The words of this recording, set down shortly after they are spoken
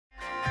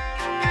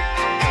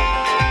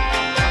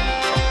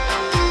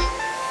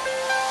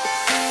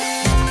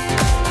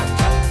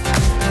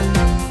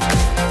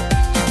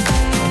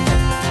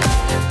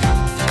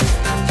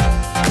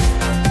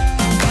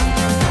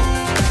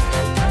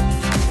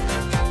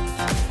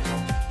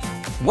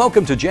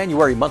Welcome to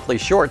January Monthly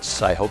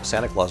Shorts. I hope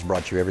Santa Claus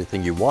brought you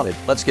everything you wanted.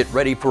 Let's get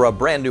ready for a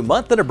brand new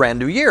month and a brand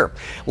new year.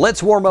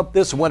 Let's warm up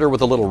this winter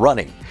with a little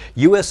running.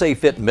 USA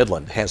Fit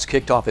Midland has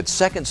kicked off its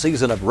second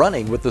season of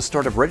running with the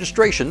start of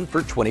registration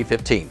for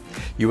 2015.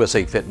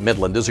 USA Fit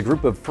Midland is a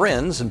group of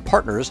friends and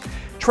partners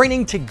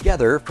training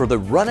together for the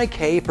Run a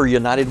K for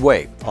United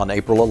Way on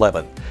April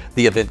 11th.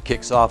 The event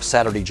kicks off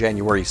Saturday,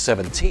 January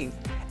 17th,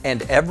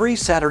 and every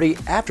Saturday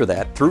after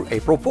that through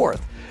April 4th.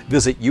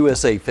 Visit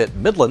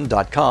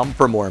usafitmidland.com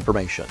for more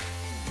information.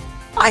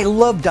 I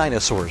love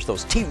dinosaurs,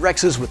 those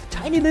T-Rexes with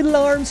tiny little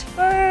arms.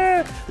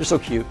 They're so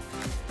cute.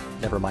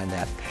 Never mind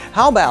that.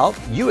 How about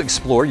you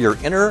explore your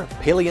inner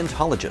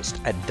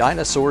paleontologist at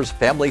Dinosaurs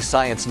Family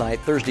Science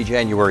Night, Thursday,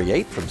 January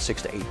 8th from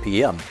 6 to 8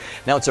 p.m.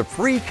 Now, it's a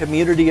free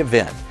community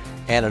event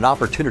and an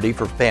opportunity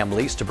for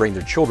families to bring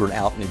their children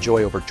out and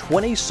enjoy over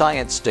 20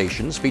 science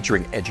stations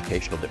featuring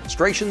educational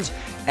demonstrations,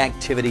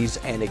 activities,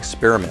 and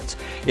experiments.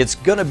 It's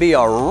going to be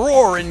a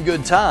roaring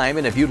good time,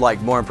 and if you'd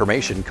like more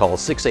information, call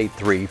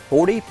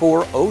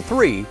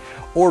 683-4403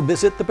 or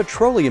visit the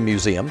Petroleum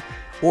Museum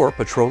or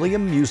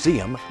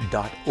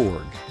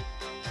petroleummuseum.org.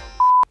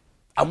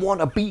 I want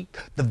to be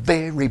the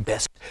very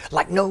best,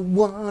 like no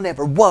one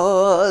ever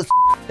was.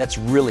 That's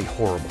really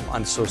horrible.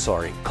 I'm so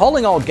sorry.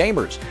 Calling all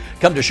gamers.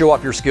 Come to show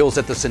off your skills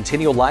at the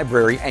Centennial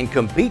Library and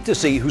compete to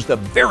see who's the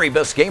very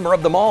best gamer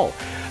of them all.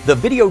 The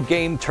video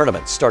game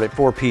tournaments start at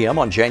 4 p.m.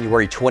 on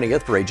January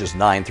 20th for ages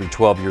 9 through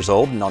 12 years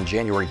old and on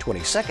January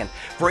 22nd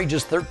for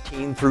ages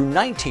 13 through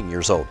 19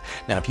 years old.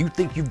 Now, if you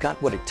think you've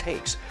got what it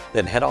takes,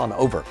 then head on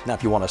over. Now,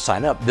 if you want to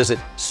sign up, visit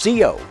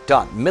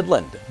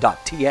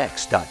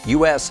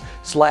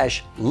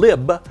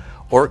co.midland.tx.us/lib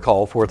or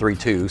call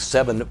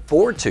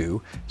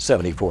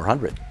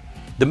 432-742-7400.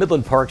 The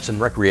Midland Parks and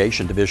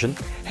Recreation Division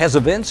has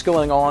events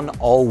going on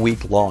all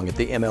week long at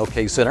the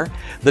MLK Center.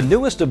 The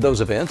newest of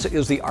those events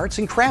is the Arts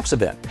and Crafts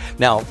event.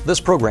 Now, this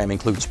program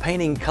includes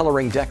painting,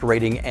 coloring,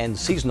 decorating, and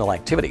seasonal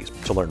activities.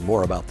 To learn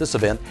more about this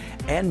event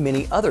and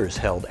many others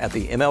held at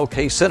the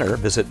MLK Center,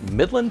 visit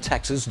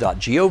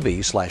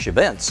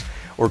midlandtexas.gov/events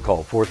or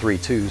call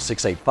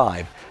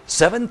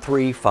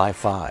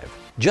 432-685-7355.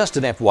 Just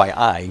an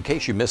FYI, in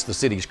case you missed the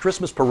city's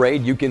Christmas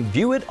parade, you can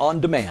view it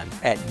on demand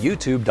at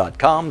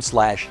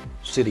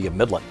youtube.com/City of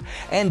Midland.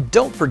 And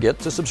don't forget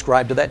to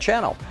subscribe to that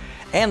channel.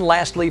 And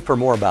lastly, for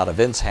more about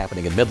events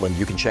happening in Midland,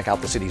 you can check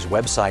out the city's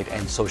website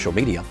and social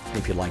media.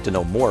 If you'd like to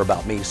know more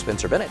about me,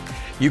 Spencer Bennett,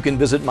 you can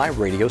visit my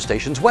radio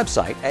station's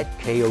website at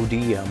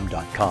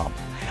kodm.com.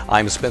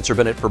 I'm Spencer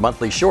Bennett for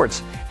Monthly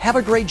Shorts. Have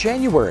a great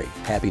January,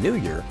 Happy New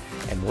Year,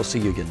 and we'll see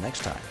you again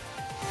next time.